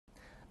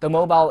The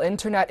mobile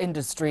internet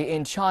industry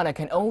in China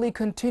can only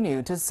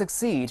continue to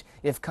succeed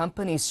if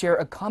companies share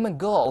a common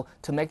goal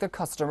to make their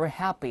customer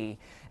happy.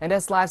 And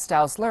as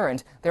Lifestyles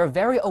learned, they're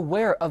very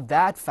aware of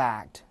that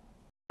fact.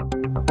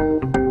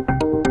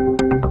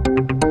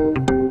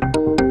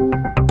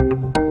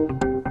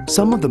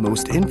 Some of the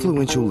most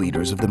influential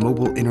leaders of the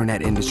mobile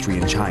internet industry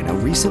in China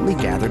recently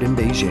gathered in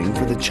Beijing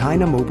for the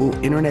China Mobile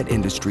Internet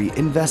Industry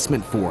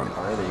Investment Forum.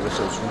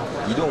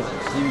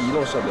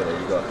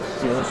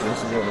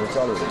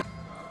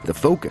 The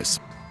focus: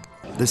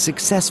 the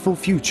successful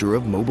future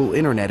of mobile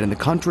internet in the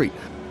country.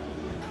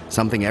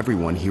 Something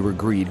everyone here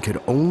agreed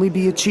could only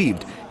be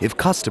achieved if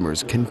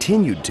customers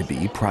continued to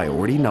be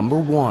priority number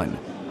one.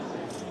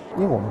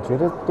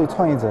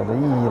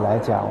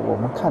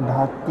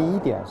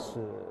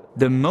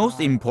 The most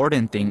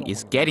important thing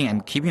is getting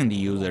and keeping the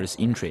user's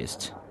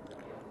interest,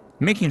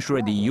 making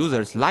sure the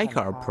users like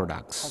our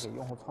products.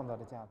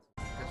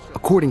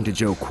 According to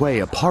Joe Kui,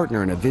 a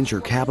partner in a venture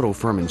capital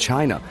firm in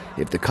China,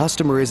 if the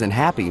customer isn't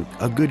happy,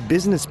 a good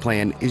business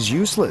plan is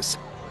useless.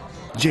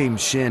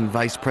 James Shin,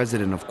 vice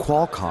president of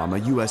Qualcomm, a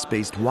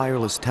US-based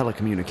wireless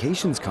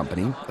telecommunications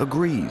company,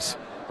 agrees.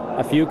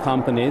 A few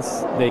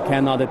companies, they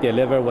cannot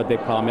deliver what they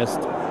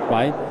promised,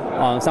 right?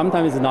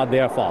 Sometimes it's not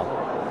their fault.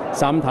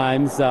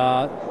 Sometimes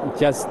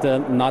just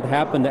not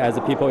happened as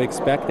people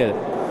expected.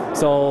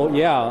 So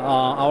yeah,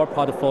 our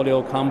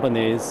portfolio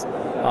companies,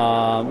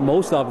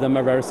 most of them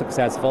are very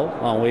successful.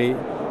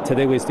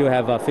 Today we still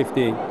have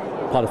 50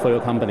 portfolio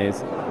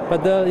companies,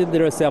 but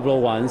there are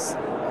several ones,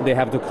 they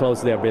have to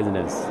close their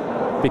business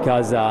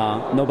because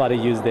nobody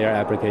uses their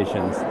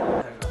applications.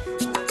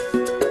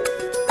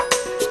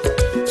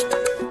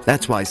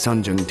 That's why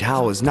Sun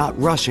Jungtao is not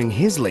rushing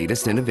his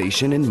latest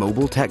innovation in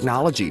mobile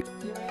technology.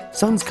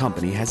 Sun's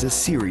company has a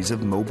series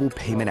of mobile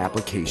payment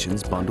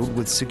applications bundled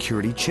with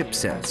security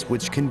chipsets,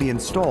 which can be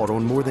installed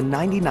on more than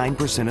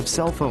 99% of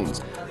cell phones,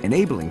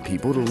 enabling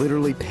people to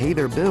literally pay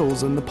their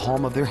bills in the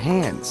palm of their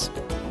hands.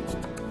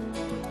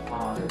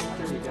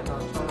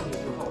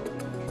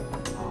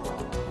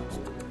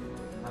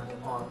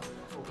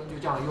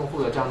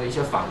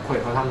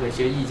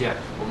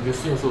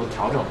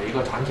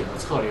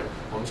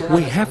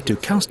 We have to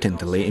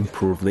constantly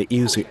improve the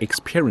user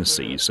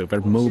experiences of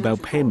our mobile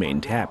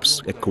payment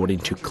apps according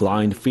to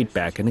client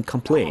feedback and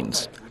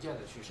complaints.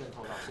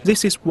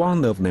 This is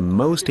one of the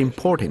most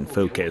important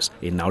focus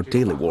in our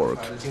daily work.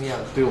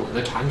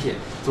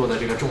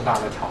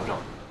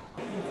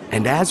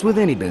 And as with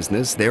any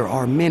business, there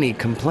are many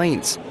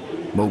complaints.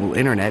 Mobile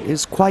internet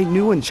is quite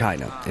new in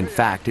China. In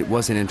fact, it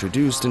wasn't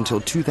introduced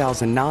until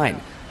 2009.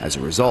 As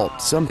a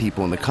result, some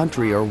people in the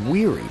country are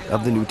weary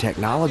of the new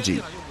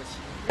technology.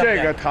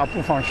 I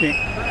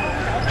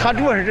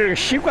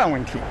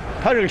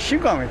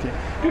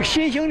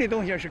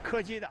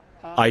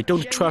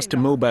don't trust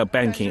mobile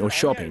banking or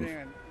shopping.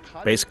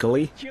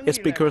 Basically, it's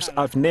because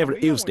I've never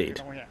used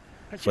it.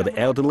 For the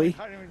elderly,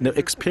 no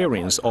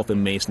experience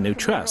often means no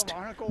trust,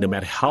 no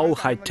matter how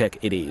high-tech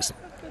it is.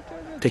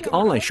 Take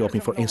online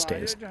shopping, for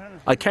instance.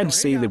 I can't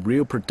see the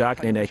real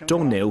product and I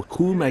don't know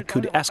whom I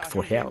could ask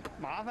for help.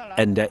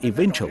 And I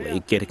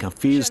eventually get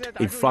confused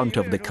in front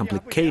of the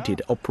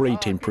complicated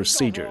operating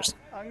procedures.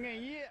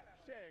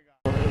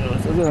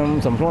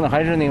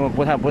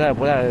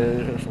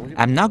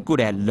 I'm not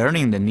good at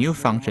learning the new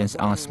functions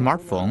on a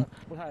smartphone.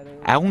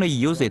 I only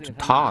use it to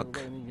talk.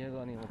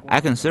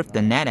 I can surf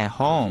the net at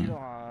home.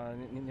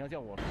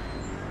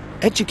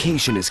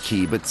 Education is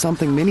key, but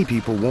something many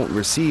people won't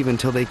receive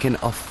until they can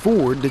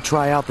afford to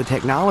try out the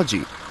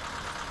technology.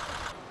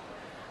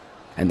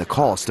 And the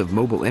cost of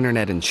mobile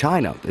internet in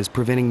China is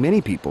preventing many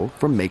people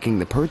from making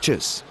the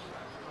purchase.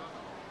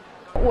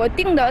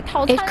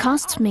 It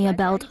costs me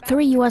about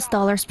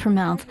 $3 per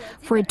month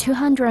for a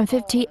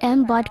 250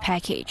 MB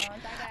package.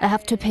 I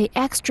have to pay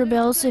extra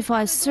bills if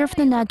I surf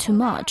the net too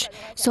much,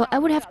 so I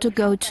would have to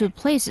go to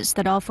places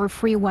that offer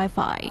free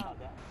Wi-Fi.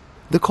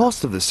 The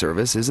cost of the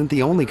service isn't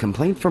the only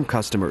complaint from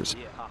customers.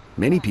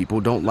 Many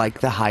people don't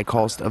like the high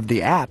cost of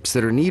the apps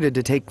that are needed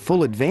to take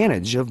full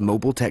advantage of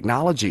mobile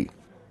technology.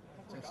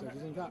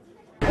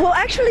 Well,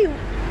 actually,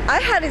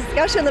 I had a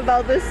discussion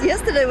about this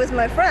yesterday with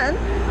my friend.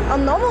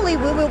 Normally,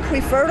 we will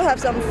prefer to have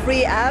some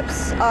free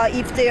apps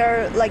if they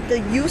are like the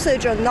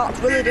usage are not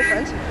really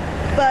different.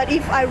 But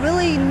if I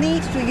really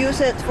need to use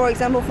it, for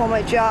example, for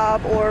my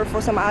job or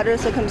for some other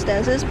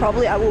circumstances,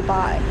 probably I will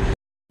buy.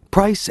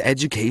 Price,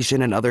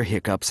 education, and other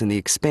hiccups in the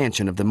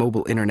expansion of the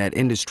mobile internet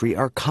industry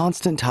are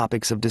constant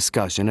topics of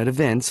discussion at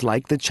events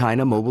like the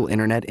China Mobile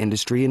Internet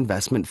Industry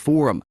Investment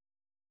Forum.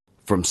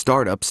 From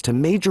startups to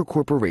major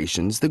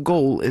corporations, the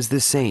goal is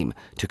the same: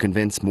 to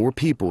convince more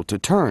people to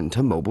turn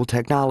to mobile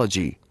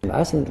technology.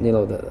 I think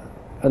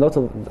a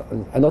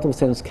lot of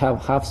things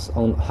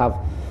have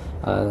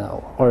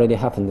already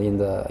happened in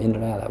the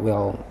internet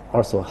will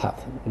also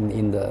happen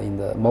in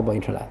the mobile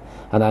internet,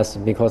 and that's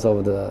because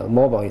of the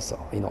mobile is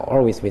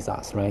always with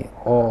us, right?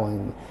 Or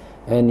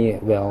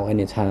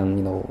anytime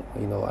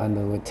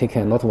and we take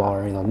a lot of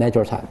our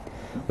natural time.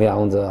 We are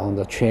on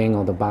the train,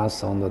 on the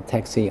bus, on the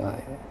taxi.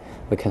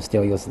 we can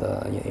still use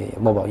the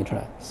mobile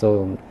internet.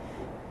 So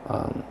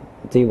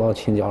they will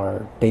change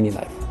our daily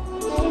life.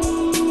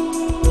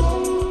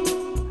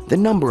 The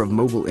number of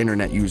mobile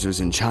internet users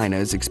in China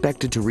is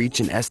expected to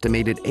reach an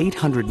estimated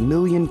 800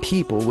 million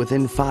people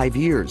within 5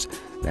 years.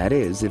 That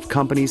is, if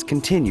companies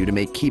continue to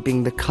make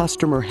keeping the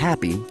customer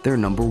happy their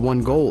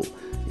 #1 goal.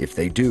 If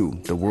they do,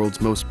 the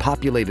world's most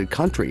populated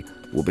country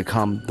will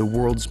become the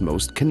world's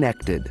most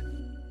connected.